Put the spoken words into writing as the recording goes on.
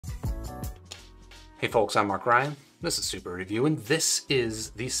Hey folks, I'm Mark Ryan. This is Super Review, and this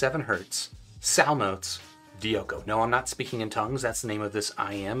is the 7 Hz Sal Notes Dioko. No, I'm not speaking in tongues. That's the name of this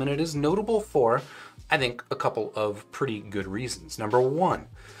IM, and it is notable for, I think, a couple of pretty good reasons. Number one,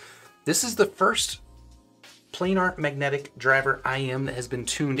 this is the first planar magnetic driver IM that has been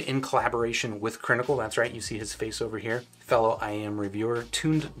tuned in collaboration with Crinacle. That's right, you see his face over here. Fellow IM reviewer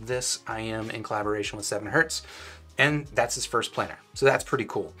tuned this IM in collaboration with 7 Hz. And that's his first planar. So that's pretty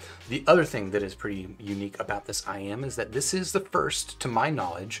cool. The other thing that is pretty unique about this IM is that this is the first, to my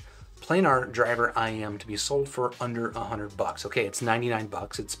knowledge, planar driver IM to be sold for under $100. Okay, it's 99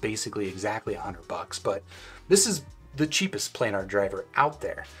 bucks. It's basically exactly 100 bucks, but this is the cheapest planar driver out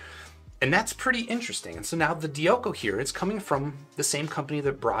there. And that's pretty interesting. And so now the Dioko here, it's coming from the same company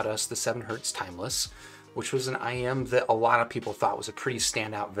that brought us the 7 Hz Timeless, which was an IM that a lot of people thought was a pretty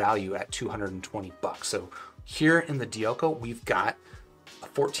standout value at 220 bucks. So here in the Dioko, we've got a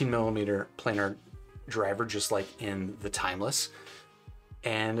 14mm planar driver, just like in the Timeless,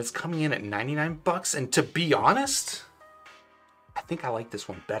 and it's coming in at 99 bucks. And to be honest, I think I like this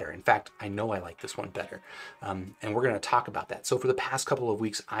one better. In fact, I know I like this one better. And we're going to talk about that. So for the past couple of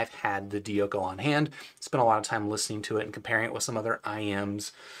weeks, I've had the Dioko on hand, spent a lot of time listening to it and comparing it with some other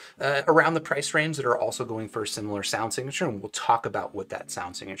IMs around the price range that are also going for a similar sound signature. And we'll talk about what that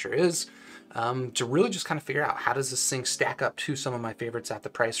sound signature is to really just kind of figure out how does this thing stack up to some of my favorites at the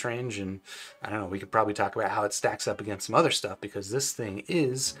price range. And I don't know, we could probably talk about how it stacks up against some other stuff, because this thing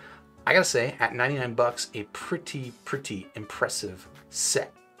is, I gotta say, at 99 bucks, a pretty impressive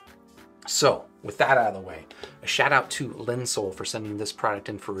set. So with that out of the way, a shout out to Linsole for sending this product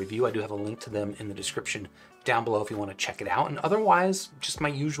in for review. I do have a link to them in the description down below if you want to check it out. And otherwise, just my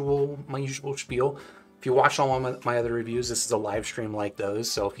usual spiel. If you watch all my other reviews, this is a live stream like those.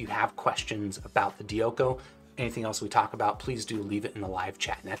 So if you have questions about the Dioko, anything else we talk about, please do leave it in the live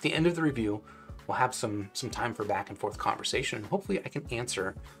chat. And at the end of the review, we'll have some time for back and forth conversation. And hopefully I can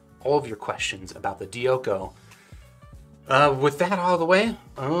answer all of your questions about the Dioko. With that out of the way,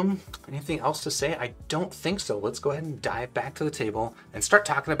 anything else to say? I don't think so. Let's go ahead and dive back to the table and start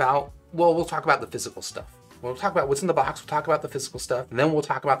talking about, well, we'll talk about the physical stuff. We'll talk about what's in the box, we'll talk about the physical stuff, and then we'll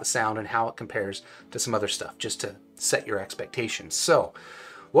talk about the sound and how it compares to some other stuff, just to set your expectations. So,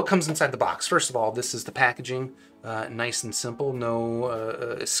 what comes inside the box? First of all, this is the packaging. Nice and simple,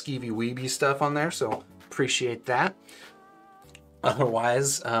 no skeevy-weeby stuff on there, so appreciate that.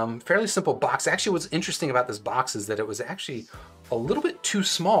 Otherwise, fairly simple box. Actually, what's interesting about this box is that it was actually a little bit too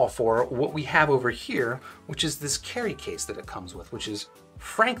small for what we have over here, which is this carry case that it comes with, which is,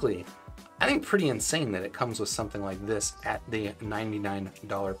 frankly, I think pretty insane that it comes with something like this at the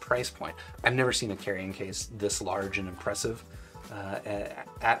 $99 price point. I've never seen a carrying case this large and impressive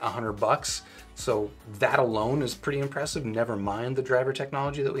at 100 bucks. So that alone is pretty impressive. Never mind the driver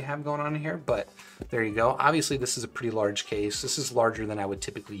technology that we have going on here, but there you go. Obviously this is a pretty large case. This is larger than I would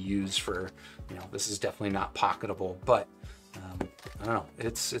typically use for, you know, this is definitely not pocketable, but I don't know.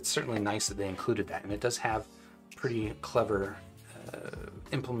 It's certainly nice that they included that. And it does have pretty clever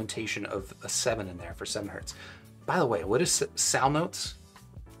implementation of a 7 in there for 7 Hz. By the way, what is Sal Notes?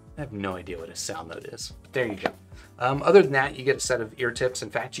 I have no idea what a Sal Note is, but there you go. Other than that, you get a set of ear tips. In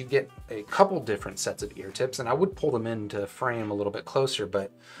fact, you get a couple different sets of ear tips, and I would pull them in to frame a little bit closer,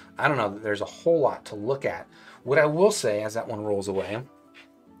 but I don't know, there's a whole lot to look at. What I will say as that one rolls away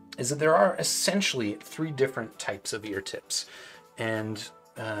is that there are essentially 3 different types of ear tips. And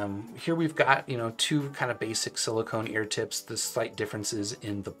here we've got, you know, 2 kind of basic silicone ear tips, the slight differences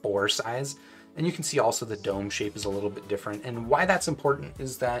in the bore size. And you can see also the dome shape is a little bit different. And why that's important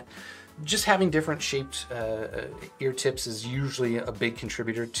is that just having different shaped ear tips is usually a big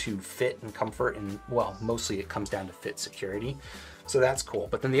contributor to fit and comfort. And well, mostly it comes down to fit security. So that's cool.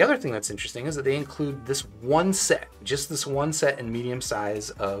 But then the other thing that's interesting is that they include this one set, just this one set in medium size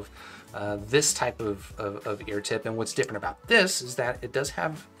of this type of ear tip. And what's different about this is that it does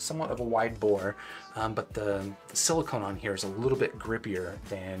have somewhat of a wide bore, but the silicone on here is a little bit grippier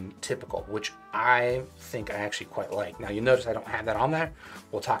than typical, which I think I actually quite like. Now you notice I don't have that on there.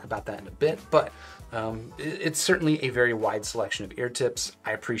 We'll talk about that in a bit, but it's certainly a very wide selection of ear tips.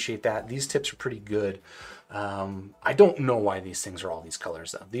 I appreciate that. These tips are pretty good. I don't know why these things are all these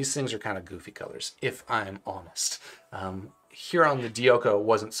colors though. These things are kind of goofy colors, if I'm honest. Here on the Dioko it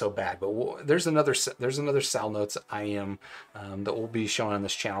wasn't so bad, but there's another Sal Notes IM that will be showing on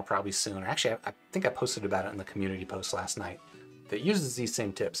this channel probably soon. Actually, I think I posted about it in the community post last night that uses these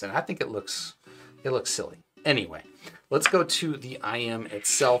same tips, and I think it looks silly. Anyway, let's go to the IM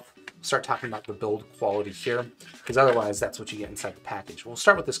itself. Start talking about the build quality here, because otherwise that's what you get inside the package. We'll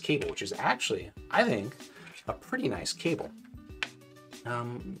start with this cable, which is actually, I think, a pretty nice cable.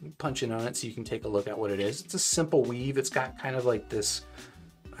 punch in on it so you can take a look at what it is. It's a simple weave. It's got kind of like this,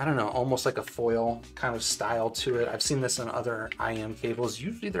 I don't know, almost like a foil kind of style to it. I've seen this on other IM cables.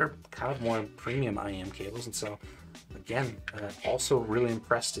 Usually they're kind of more premium IM cables. And so again, also really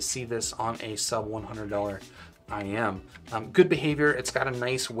impressed to see this on a sub $100 IM. Good behavior. It's got a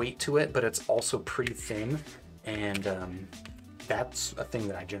nice weight to it, but it's also pretty thin. And that's a thing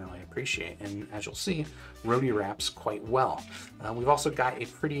that I generally appreciate. And as you'll see, Rody wraps quite well. We've also got a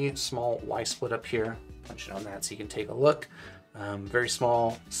pretty small Y-split up here. Punch it on that so you can take a look. Very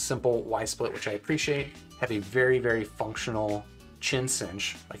small, simple Y-split, which I appreciate. Have a very, very functional chin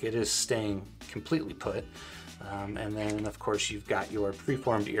cinch. Like, it is staying completely put. And then of course you've got your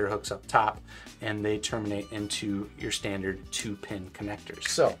preformed ear hooks up top, and they terminate into your standard 2-pin connectors.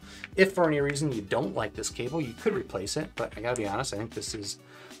 So if for any reason you don't like this cable, you could replace it, but I gotta be honest, I think this is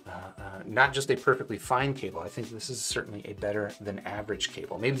not just a perfectly fine cable. I think this is certainly a better than average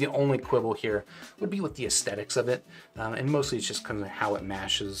cable. Maybe the only quibble here would be with the aesthetics of it, and mostly it's just kind of how it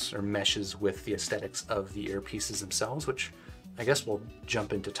meshes with the aesthetics of the earpieces themselves, which I guess we'll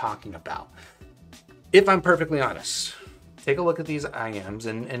jump into talking about. If I'm perfectly honest, take a look at these IMs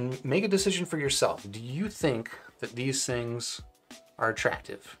and make a decision for yourself. Do you think that these things are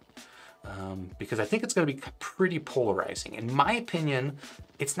attractive? Because I think it's going to be pretty polarizing. In my opinion,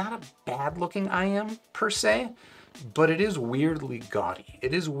 it's not a bad looking IM per se, but it is weirdly gaudy.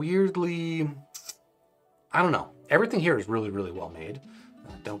 It is weirdly, I don't know. Everything here is really, really well made.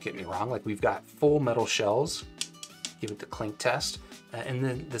 Don't get me wrong. Like, we've got full metal shells. Give it the clink test. And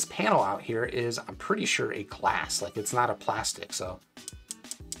then this panel out here is, I'm pretty sure, a glass. Like, it's not a plastic. So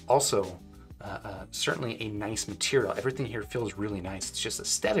also certainly a nice material. Everything here feels really nice. It's just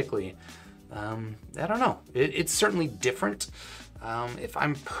aesthetically, I don't know. It's certainly different. If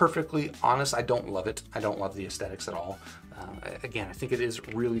I'm perfectly honest, I don't love it. I don't love the aesthetics at all. Again, I think it is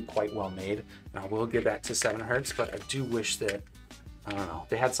really quite well made. Now, we'll get back to 7 Hertz, but I do wish that, I don't know,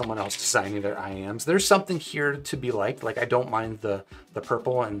 they had someone else designing their IMs. There's something here to be liked. Like, I don't mind the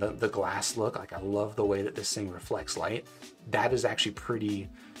purple and the glass look. Like, I love the way that this thing reflects light. That is actually pretty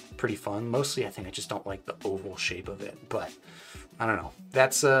fun. Mostly, I think I just don't like the oval shape of it, but I don't know.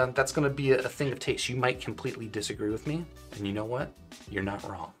 That's gonna be a thing of taste. You might completely disagree with me, and you know what? You're not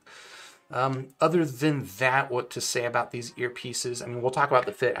wrong. Other than that, what to say about these earpieces? I mean, we'll talk about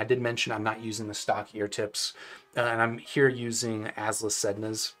the fit. I did mention I'm not using the stock ear tips, and I'm here using Asless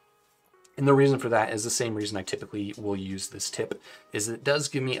Sednas. And the reason for that is the same reason I typically will use this tip, is it does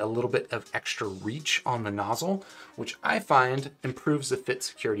give me a little bit of extra reach on the nozzle, which I find improves the fit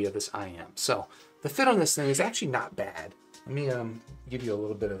security of this IM. So the fit on this thing is actually not bad. Let me give you a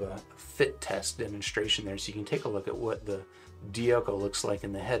little bit of a fit test demonstration there so you can take a look at what the Dioko looks like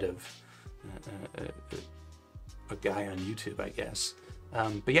in the head of a guy on YouTube, I guess.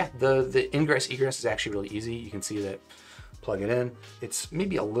 But yeah, the ingress egress is actually really easy. You can see that, plug it in. It's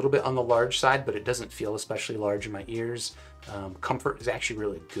maybe a little bit on the large side, but it doesn't feel especially large in my ears. Comfort is actually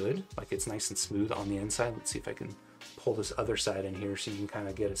really good. Like, it's nice and smooth on the inside. Let's see if I can pull this other side in here so you can kind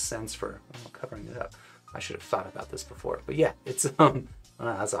of get a sense for covering it up. I should have thought about this before, but yeah, it's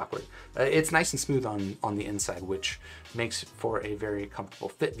that's awkward. It's nice and smooth on the inside, which makes for a very comfortable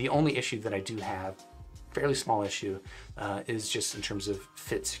fit. The only issue that I do have, fairly small issue, is just in terms of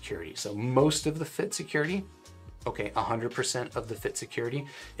fit security. So most of the fit security, okay, 100% of the fit security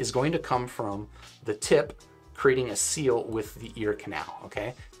is going to come from the tip creating a seal with the ear canal,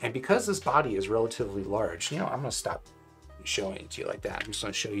 okay? And because this body is relatively large, you know, I'm gonna stop showing it to you like that. I'm just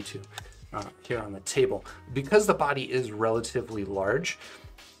gonna show you two here on the table. Because the body is relatively large,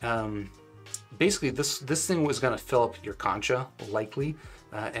 basically this thing was gonna fill up your concha, likely,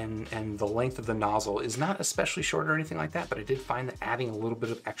 and the length of the nozzle is not especially short or anything like that, but I did find that adding a little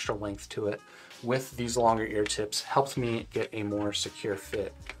bit of extra length to it with these longer ear tips helped me get a more secure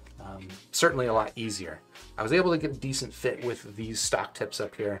fit. Certainly a lot easier. I was able to get a decent fit with these stock tips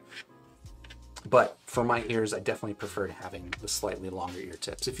up here, but for my ears, I definitely preferred having the slightly longer ear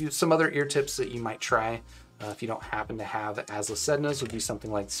tips. Some other ear tips that you might try, if you don't happen to have Asless Sednas, would be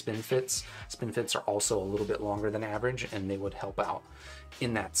something like Spin Fits. Spin Fits are also a little bit longer than average, and they would help out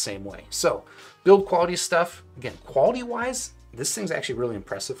in that same way. So build quality stuff, again, quality-wise, this thing's actually really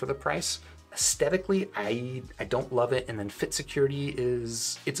impressive for the price. Aesthetically, I don't love it, and then fit security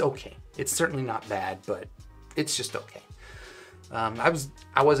it's okay. It's certainly not bad, but it's just okay. I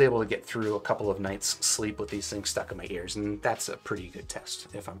was able to get through a couple of nights sleep with these things stuck in my ears, and that's a pretty good test,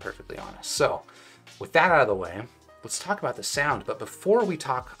 if I'm perfectly honest. So with that out of the way, let's talk about the sound. But before we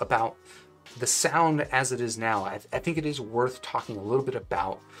talk about the sound as it is now, I think it is worth talking a little bit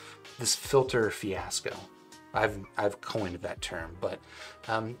about this filter fiasco. I've coined that term, but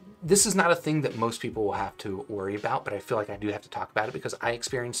this is not a thing that most people will have to worry about, but I feel like I do have to talk about it because I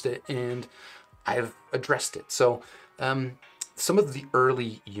experienced it and I've addressed it. So some of the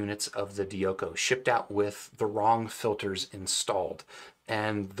early units of the Dioko shipped out with the wrong filters installed.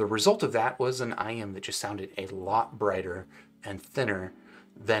 And the result of that was an IM that just sounded a lot brighter and thinner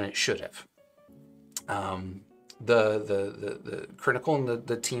than it should have. The Crinacle and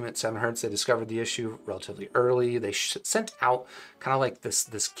the team at 7 Hertz, they discovered the issue relatively early. They sent out kind of like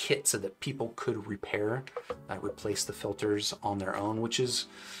this kit so that people could replace the filters on their own, which is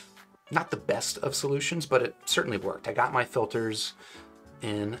not the best of solutions, but it certainly worked. I got my filters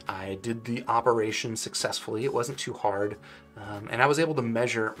in, I did the operation successfully. It wasn't too hard. And I was able to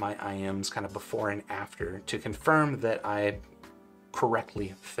measure my IMs kind of before and after to confirm that I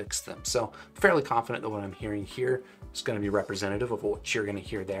correctly fixed them. So fairly confident that what I'm hearing here is going to be representative of what you're going to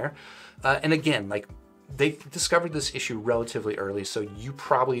hear there. And again, like, they discovered this issue relatively early, so you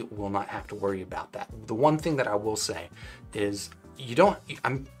probably will not have to worry about that. The one thing that I will say is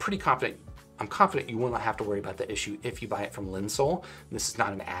I'm confident you will not have to worry about that issue if you buy it from Linsole. This is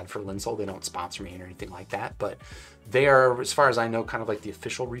not an ad for Linsole. They don't sponsor me or anything like that, but they are, as far as I know, kind of like the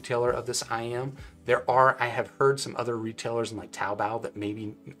official retailer of this IM. I have heard some other retailers in like Taobao that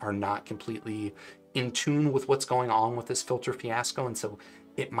maybe are not completely in tune with what's going on with this filter fiasco, and so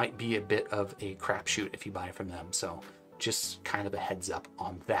it might be a bit of a crapshoot if you buy from them. So just kind of a heads up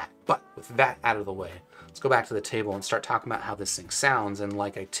on that. But with that out of the way, let's go back to the table and start talking about how this thing sounds. And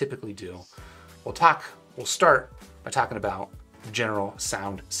like I typically do, we'll start by talking about general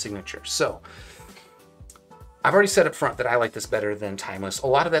sound signature. So I've already said up front that I like this better than Timeless. A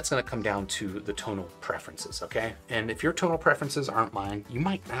lot of that's going to come down to the tonal preferences, okay? And if your tonal preferences aren't mine, you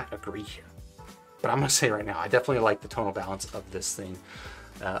might not agree here. But I'm going to say right now, I definitely like the tonal balance of this thing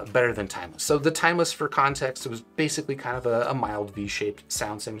better than Timeless. So the Timeless, for context, it was basically kind of a mild V-shaped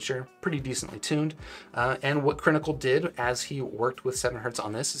sound signature, pretty decently tuned. And what Crinacle did as he worked with 7 Hertz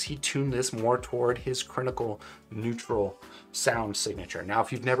on this is he tuned this more toward his Crinacle neutral sound signature. Now,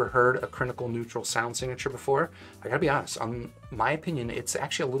 if you've never heard a Crinacle neutral sound signature before, I gotta be honest, on my opinion, it's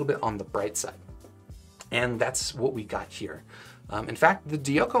actually a little bit on the bright side. And that's what we got here. In fact, the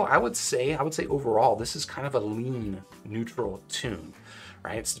Dioko, I would say overall, this is kind of a lean neutral tune,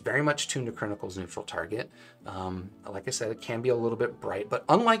 right? It's very much tuned to Crinacle's neutral target. Like I said, it can be a little bit bright, but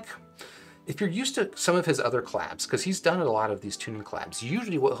unlike, if you're used to some of his other collabs, because he's done a lot of these tuning collabs,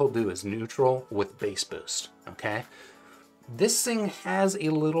 usually what he'll do is neutral with bass boost, okay? This thing has a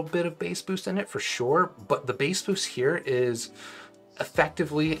little bit of bass boost in it for sure, but the bass boost here is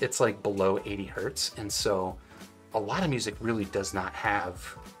effectively, it's like below 80 Hertz, and so a lot of music really does not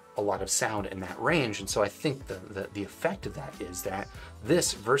have a lot of sound in that range. And so I think the effect of that is that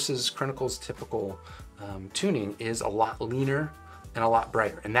this versus Crinacle's typical tuning is a lot leaner and a lot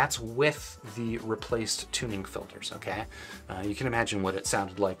brighter. And that's with the replaced tuning filters, okay? You can imagine what it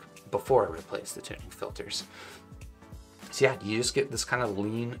sounded like before I replaced the tuning filters. So yeah, you just get this kind of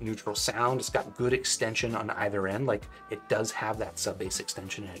lean, neutral sound. It's got good extension on either end. Like, it does have that sub bass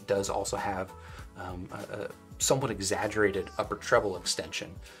extension, and it does also have a somewhat exaggerated upper treble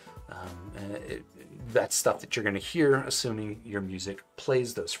extension. That's stuff that you're going to hear, assuming your music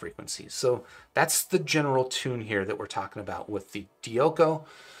plays those frequencies. So that's the general tune here that we're talking about with the Dioko.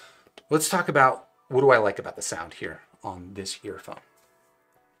 Let's talk about what do I like about the sound here on this earphone.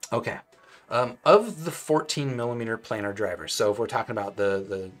 Okay. Of the 14mm planar drivers, so if we're talking about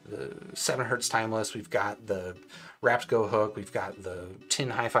the 7 Hertz Timeless, we've got the Rapt Go hook, we've got the Tin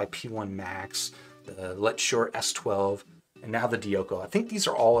Hi-Fi P1 Max, the Let's Short S12, and now the Dioko. I think these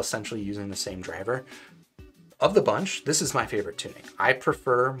are all essentially using the same driver. Of the bunch, this is my favorite tuning. I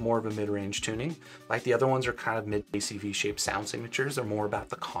prefer more of a mid-range tuning. Like the other ones are kind of mid-bassy V-shaped sound signatures. They're more about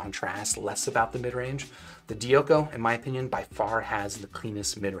the contrast, less about the mid-range. The Dioko, in my opinion, by far has the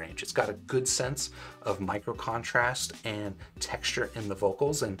cleanest mid-range. It's got a good sense of micro contrast and texture in the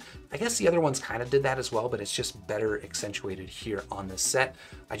vocals. And I guess the other ones kind of did that as well, but it's just better accentuated here on this set.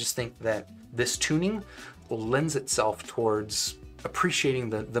 I just think that this tuning lends itself towards appreciating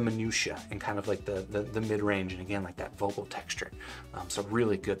the minutia and kind of like the mid-range, and again, like that vocal texture. So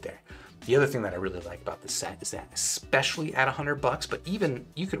really good there. The other thing that I really like about this set is that, especially at $100, but even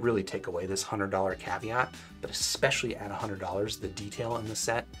you could really take away this $100 caveat, but especially at $100, the detail in the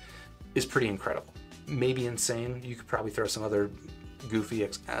set is pretty incredible. Maybe insane. You could probably throw some other goofy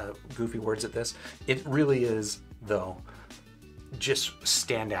words at this. It really is, though, just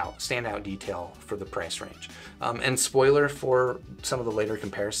standout detail for the price range. And spoiler for some of the later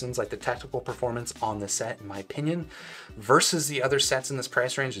comparisons, like the technical performance on the set, in my opinion, versus the other sets in this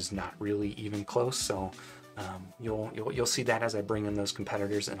price range is not really even close. So You'll see that as I bring in those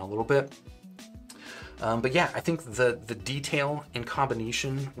competitors in a little bit. But yeah, I think the detail in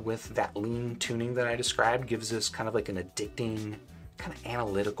combination with that lean tuning that I described gives us kind of like an addicting, kind of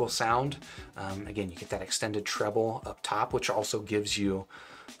analytical sound. Again, you get that extended treble up top, which also gives you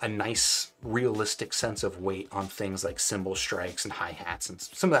a nice realistic sense of weight on things like cymbal strikes and hi-hats and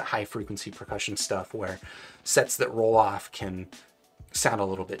some of that high frequency percussion stuff where sets that roll off can sound a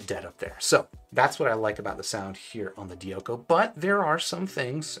little bit dead up there. So that's what I like about the sound here on the Dioko, but there are some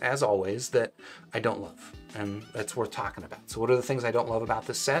things, as always, that I don't love, and that's worth talking about. So what are the things I don't love about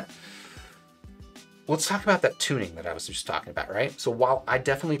this set? Let's talk about that tuning that I was just talking about, right? So while I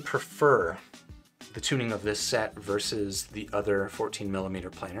definitely prefer the tuning of this set versus the other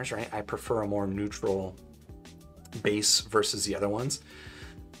 14mm planers, right? I prefer a more neutral bass versus the other ones.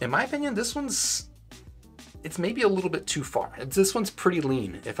 In my opinion, this one's, it's maybe a little bit too far. This one's pretty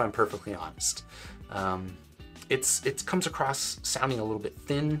lean, if I'm perfectly honest. It comes across sounding a little bit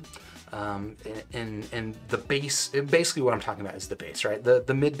thin, and the bass, basically what I'm talking about is the bass, right?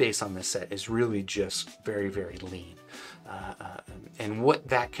 The mid bass on this set is really just very, very lean. And what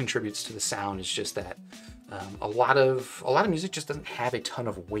that contributes to the sound is just that a lot of music just doesn't have a ton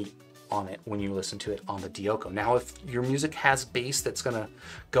of weight on it when you listen to it on the Dioko. Now, if your music has bass that's gonna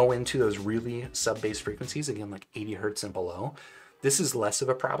go into those really sub-bass frequencies, again, like 80 hertz and below, this is less of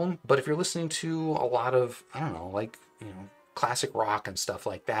a problem. But if you're listening to a lot of, I don't know, like, you know, classic rock and stuff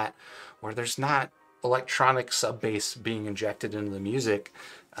like that, where there's not electronic sub-bass being injected into the music,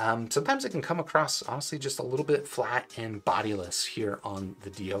 sometimes it can come across, honestly, just a little bit flat and bodiless here on the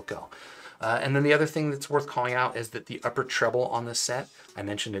Dioko. And then the other thing that's worth calling out is that the upper treble on this set, I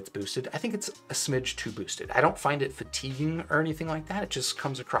mentioned it's boosted. I think it's a smidge too boosted. I don't find it fatiguing or anything like that. It just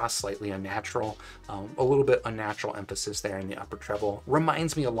comes across slightly unnatural, a little bit unnatural emphasis there in the upper treble.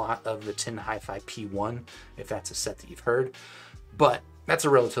 Reminds me a lot of the Tin Hi-Fi P1, if that's a set that you've heard. But that's a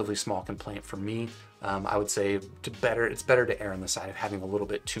relatively small complaint for me. I would say it's better to err on the side of having a little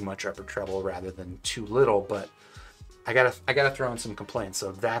bit too much upper treble rather than too little, but I gotta throw in some complaints.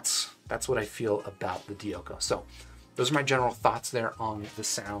 So that's what I feel about the Dioko. So those are my general thoughts there on the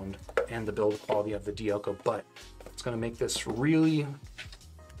sound and the build quality of the Dioko, but it's gonna make this really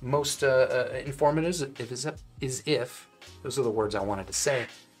most informative is if, those are the words I wanted to say,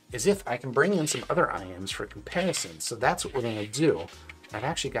 is if I can bring in some other IMs for comparison. So that's what we're gonna do. I've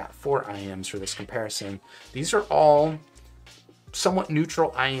actually got 4 IMs for this comparison. These are all somewhat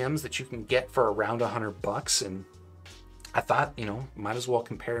neutral IMs that you can get for around $100, and I thought, you know, might as well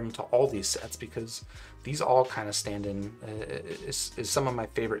compare them to all these sets because these all kind of stand in is some of my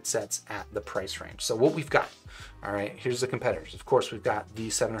favorite sets at the price range. So what we've got, all right, here's the competitors. Of course, we've got the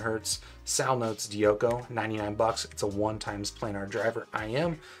 7 Hertz Salnotes Dioko, $99. It's a 1x planar driver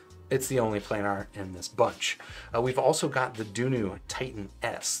IM. It's the only planar in this bunch. We've also got the Dunu Titan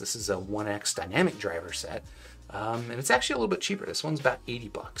S. This is a 1X dynamic driver set, and it's actually a little bit cheaper. This one's about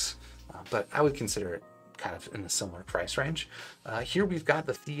 $80, but I would consider it kind of in a similar price range. Here we've got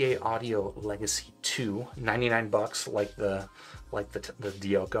the Thea Audio Legacy 2, $99, like the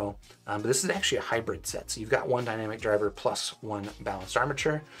Dioko. But this is actually a hybrid set, so you've got 1 dynamic driver plus 1 balanced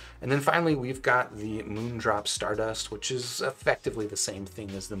armature. And then finally we've got the Moondrop Stardust, which is effectively the same thing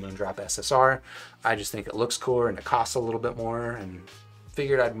as the Moondrop SSR. I just think it looks cooler and it costs a little bit more, and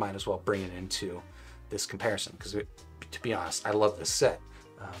figured I might as well bring it into this comparison because, to be honest, I love this set.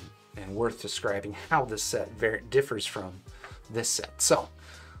 And worth describing how this set differs from this set. So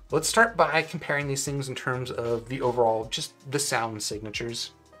let's start by comparing these things in terms of the overall, just the sound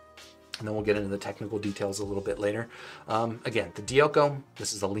signatures, and then we'll get into the technical details a little bit later. Again, the Dioko,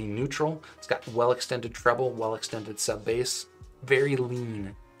 this is a lean neutral. It's got well-extended treble, well-extended sub bass, very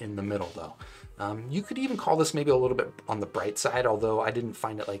lean in the middle though. You could even call this maybe a little bit on the bright side, although I didn't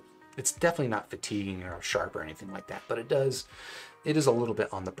find it like, it's definitely not fatiguing or sharp or anything like that, but it is a little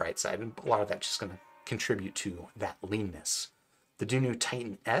bit on the bright side, and a lot of that's just going to contribute to that leanness. The Dunu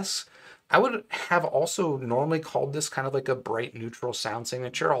Titan S, I would have also normally called this kind of like a bright neutral sound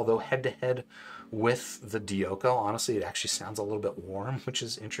signature, although head-to-head with the Dioko, honestly, it actually sounds a little bit warm, which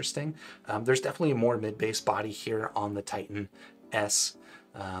is interesting. There's definitely a more mid-bass body here on the Titan S,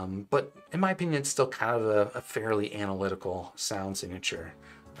 but in my opinion, it's still kind of a fairly analytical sound signature.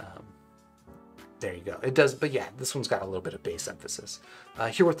 There you go. It does, but yeah, this one's got a little bit of bass emphasis.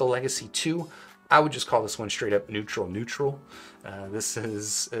 Here with the Legacy 2, I would just call this one straight up neutral. This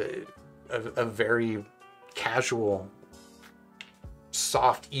is a very casual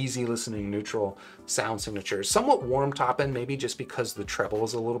soft, easy listening, neutral sound signature. Somewhat warm top end, maybe just because the treble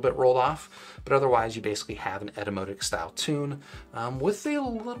is a little bit rolled off, but otherwise you basically have an edemotic style tune with a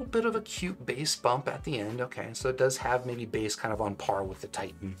little bit of a cute bass bump at the end. Okay, so it does have maybe bass kind of on par with the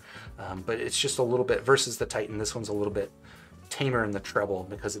Titan, but it's just a little bit, versus the Titan, this one's a little bit tamer in the treble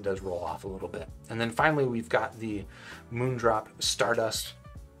because it does roll off a little bit. And then finally we've got the Moondrop Stardust,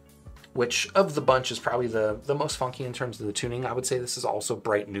 which of the bunch is probably the most funky in terms of the tuning. I would say this is also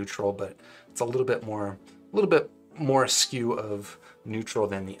bright neutral, but it's a little bit more askew of neutral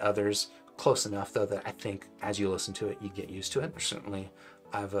than the others. Close enough though that I think as you listen to it, you get used to it. Certainly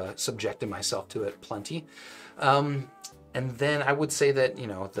I've subjected myself to it plenty. And then I would say that, you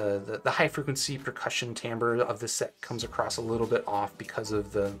know, the high frequency percussion timbre of this set comes across a little bit off because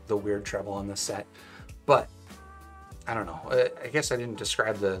of the weird treble on this set, but I don't know. I guess I didn't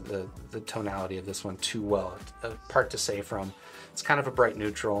describe the tonality of this one too well. Part to say from, it's kind of a bright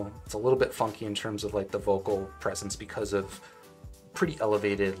neutral. It's a little bit funky in terms of like the vocal presence because of pretty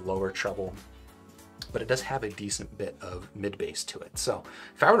elevated lower treble, but it does have a decent bit of mid bass to it. So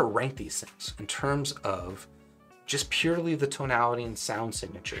if I were to rank these things in terms of just purely the tonality and sound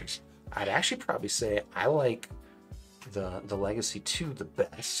signatures, I'd actually probably say I like the Legacy 2 the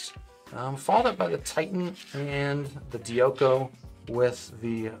best. Followed up by the Titan and the Dioko, with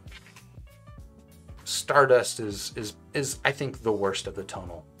the Stardust is I think the worst of the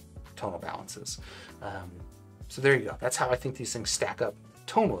tonal balances. So there you go. That's how I think these things stack up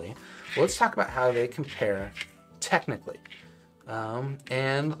tonally. Well, let's talk about how they compare technically.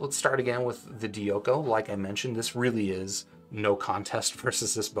 And let's start again with the Dioko. Like I mentioned, this really is no contest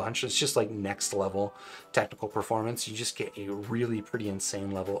versus this bunch. It's just like next level technical performance. You just get a really pretty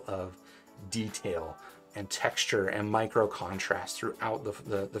insane level of detail and texture and micro contrast throughout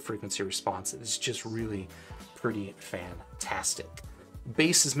the frequency response. It's just really pretty fantastic.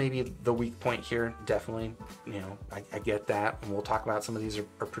 Bass is maybe the weak point here, definitely. You know, I get that, and we'll talk about some of these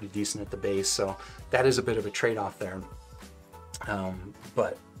are pretty decent at the bass, so that is a bit of a trade-off there.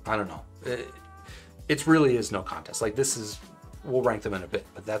 But I don't know. It really is no contest. Like this is, we'll rank them in a bit,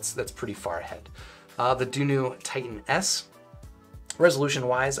 but that's pretty far ahead. The Dunu Titan S, resolution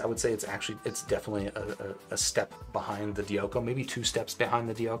wise, I would say it's definitely a step behind the Dioko, maybe 2 steps behind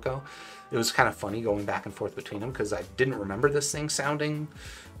the Dioko. It was kind of funny going back and forth between them because I didn't remember this thing sounding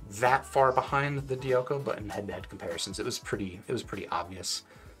that far behind the Dioko, but in head-to-head comparisons, it was pretty obvious.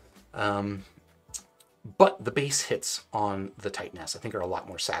 But the bass hits on the Titan S, I think, are a lot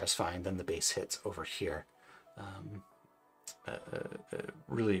more satisfying than the bass hits over here.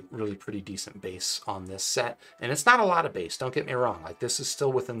 Really pretty decent bass on this set, and it's not a lot of bass, don't get me wrong. Like this is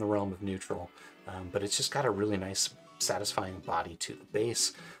still within the realm of neutral, but it's just got a really nice satisfying body to the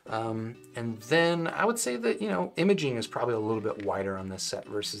bass. And then I would say that, you know, imaging is probably a little bit wider on this set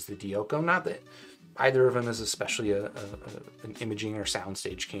versus the Dioko. Not that either of them is especially an imaging or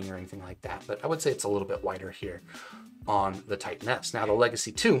soundstage king or anything like that, but I would say it's a little bit wider here on the Titan S. Now the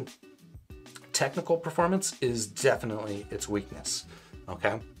Legacy 2 technical performance is definitely its weakness.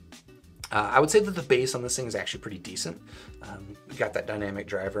 Okay, I would say that the bass on this thing is actually pretty decent. We got that dynamic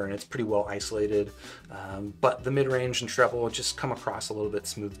driver and it's pretty well isolated, but the mid-range and treble just come across a little bit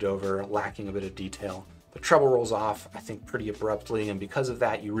smoothed over, lacking a bit of detail. The treble rolls off, I think, pretty abruptly, and because of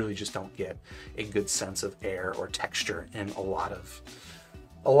that, you really just don't get a good sense of air or texture in a lot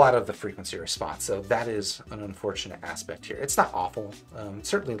of the frequency response. So that is an unfortunate aspect here. It's not awful,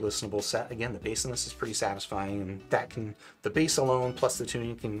 certainly a listenable set. Again, the bass on this is pretty satisfying, and the bass alone plus the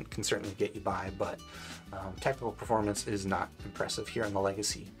tuning can certainly get you by, but technical performance is not impressive here on the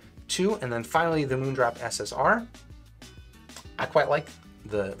Legacy 2. And then finally, the Moondrop SSR. I quite like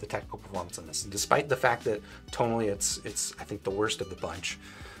the technical performance on this, and despite the fact that tonally it's I think the worst of the bunch,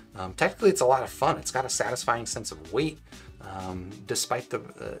 technically it's a lot of fun. It's got a satisfying sense of weight, despite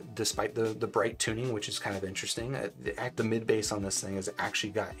the bright tuning, which is kind of interesting. The mid bass on this thing has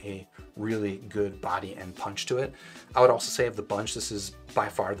actually got a really good body and punch to it. I would also say of the bunch, this is by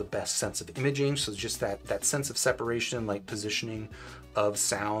far the best sense of imaging. So just that sense of separation, like positioning of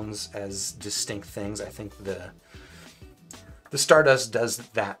sounds as distinct things. I think the Stardust does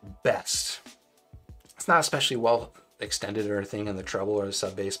that best. It's not especially well extended or anything in the treble or the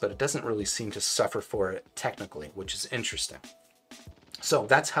sub bass, but it doesn't really seem to suffer for it technically, which is interesting. So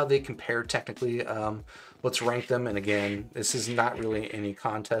that's how they compare technically. Let's rank them. And again, this is not really any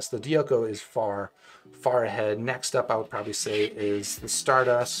contest. The Dioko is far ahead. Next up, I would probably say is the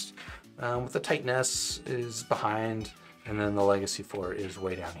Stardust, with the Titan S is behind, and then the Legacy 4 is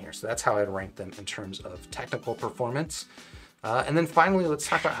way down here. So that's how I'd rank them in terms of technical performance. And then finally, let's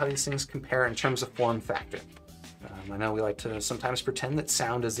talk about how these things compare in terms of form factor. I know we like to sometimes pretend that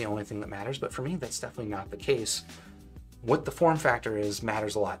sound is the only thing that matters, but for me, that's definitely not the case. What the form factor is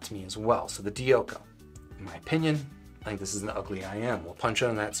matters a lot to me as well. So the Dioko, in my opinion, I think this is an ugly IM. We'll punch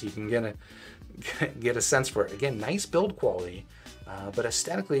on that so you can get a sense for it. Again, nice build quality, but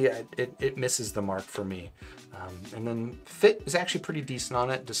aesthetically, it misses the mark for me. And then fit is actually pretty decent on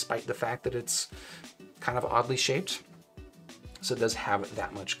it, despite the fact that it's kind of oddly shaped. So it does have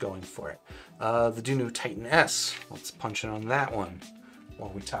that much going for it. The Dunu Titan S, let's punch in on that one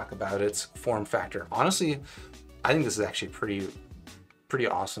while we talk about its form factor. Honestly, I think this is actually pretty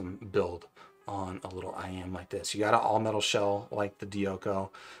awesome build on a little IM like this. You got an all metal shell like the Dioko.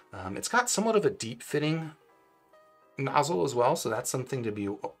 It's got somewhat of a deep fitting nozzle as well, so that's something to be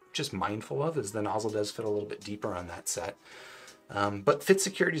just mindful of, is the nozzle does fit a little bit deeper on that set. But fit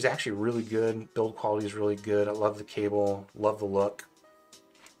security is actually really good. Build quality is really good. I love the cable, love the look.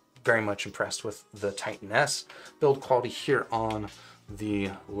 Very much impressed with the Titan S. Build quality here on the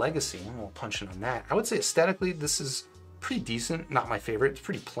Legacy, and we'll punch in on that. I would say aesthetically, this is pretty decent. Not my favorite. It's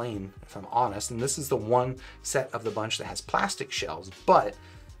pretty plain, if I'm honest. And this is the one set of the bunch that has plastic shells, but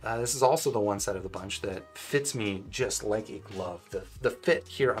this is also the one set of the bunch that fits me just like a glove. The fit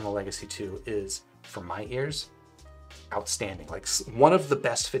here on the Legacy 2 is, for my ears, outstanding. Like one of the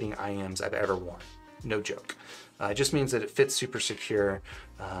best fitting IMs I've ever worn. No joke. It just means that it fits super secure.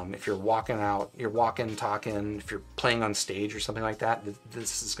 If you're walking out, you're walking, talking, if you're playing on stage or something like that,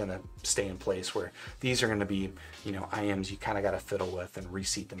 this is gonna stay in place, where these are gonna be, you know, IMs you kind of got to fiddle with and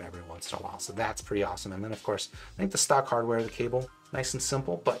reseat them every once in a while. So that's pretty awesome. And then of course, I think the stock hardware, the cable, nice and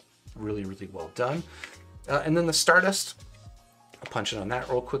simple, but really, really well done. And then the Stardust, I'll punch in on that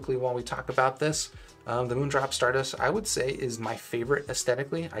real quickly while we talk about this. The Moondrop Stardust, I would say, is my favorite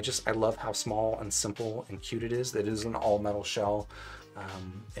aesthetically. I love how small and simple and cute it is. That is an all metal shell.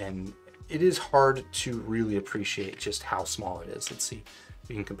 And it is hard to really appreciate just how small it is. Let's see if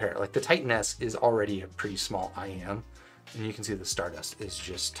we can compare it. Like the Titan S is already a pretty small IM, and you can see the Stardust is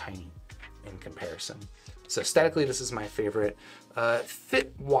just tiny in comparison. So aesthetically, this is my favorite.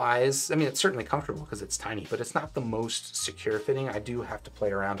 Fit-wise, I mean, it's certainly comfortable because it's tiny, but it's not the most secure fitting. I do have to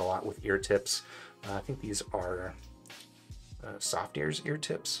play around a lot with ear tips. I think these are soft ear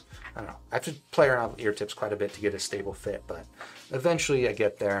tips. I don't know. I have to play around with ear tips quite a bit to get a stable fit, but eventually I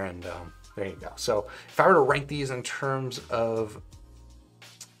get there, and there you go. So if I were to rank these in terms of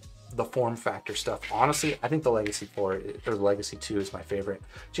the form factor stuff, honestly, I think the Legacy 4 or the Legacy 2 is my favorite,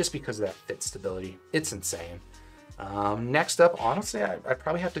 just because of that fit stability. It's insane. Next up, honestly, I'd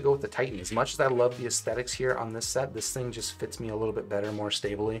probably have to go with the Titan. As much as I love the aesthetics here on this set, this thing just fits me a little bit better, more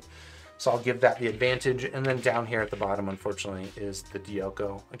stably. So I'll give that the advantage. And then down here at the bottom, unfortunately, is the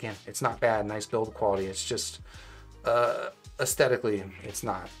Dioko. Again, it's not bad, nice build quality. It's just aesthetically, it's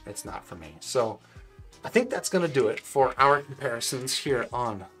not for me. So I think that's gonna do it for our comparisons here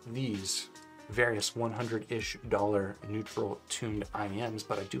on these various $100-ish neutral tuned IMs,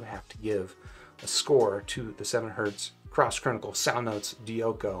 but I do have to give a score to the 7Hz Cross Crinacle Sound Notes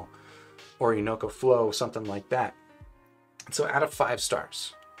Dioko or Inoko Flow, something like that. So out of 5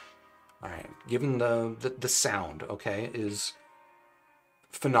 stars. All right, given the sound, okay, is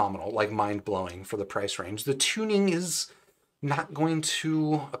phenomenal, like mind-blowing for the price range. The tuning is not going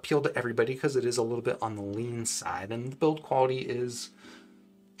to appeal to everybody because it is a little bit on the lean side, and the build quality is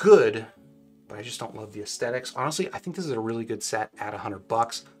good, but I just don't love the aesthetics. Honestly, I think this is a really good set at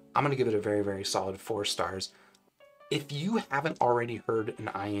 $100. I'm gonna give it a very, very solid 4 stars. If you haven't already heard an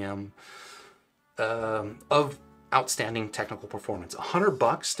IM of outstanding technical performance,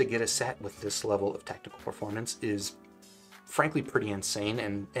 $100 to get a set with this level of technical performance is frankly pretty insane.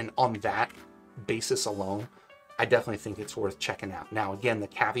 And on that basis alone, I definitely think it's worth checking out. Now, again, the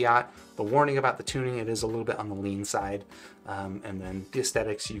caveat, the warning about the tuning, it is a little bit on the lean side. And then the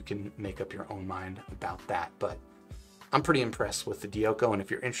aesthetics, you can make up your own mind about that. But I'm pretty impressed with the Dioko. And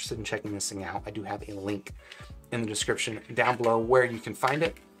if you're interested in checking this thing out, I do have a link in the description down below where you can find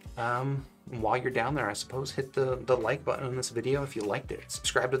it. While you're down there, I suppose, hit the like button on this video if you liked it.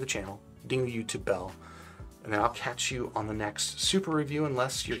 Subscribe to the channel, ding the YouTube bell, and then I'll catch you on the next super review,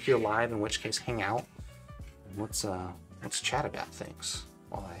 unless you're here live, in which case hang out. And let's chat about things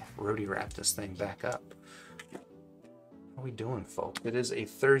while I roadie wrap this thing back up. How are we doing, folks? It is a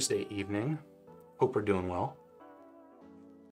Thursday evening. Hope we're doing well.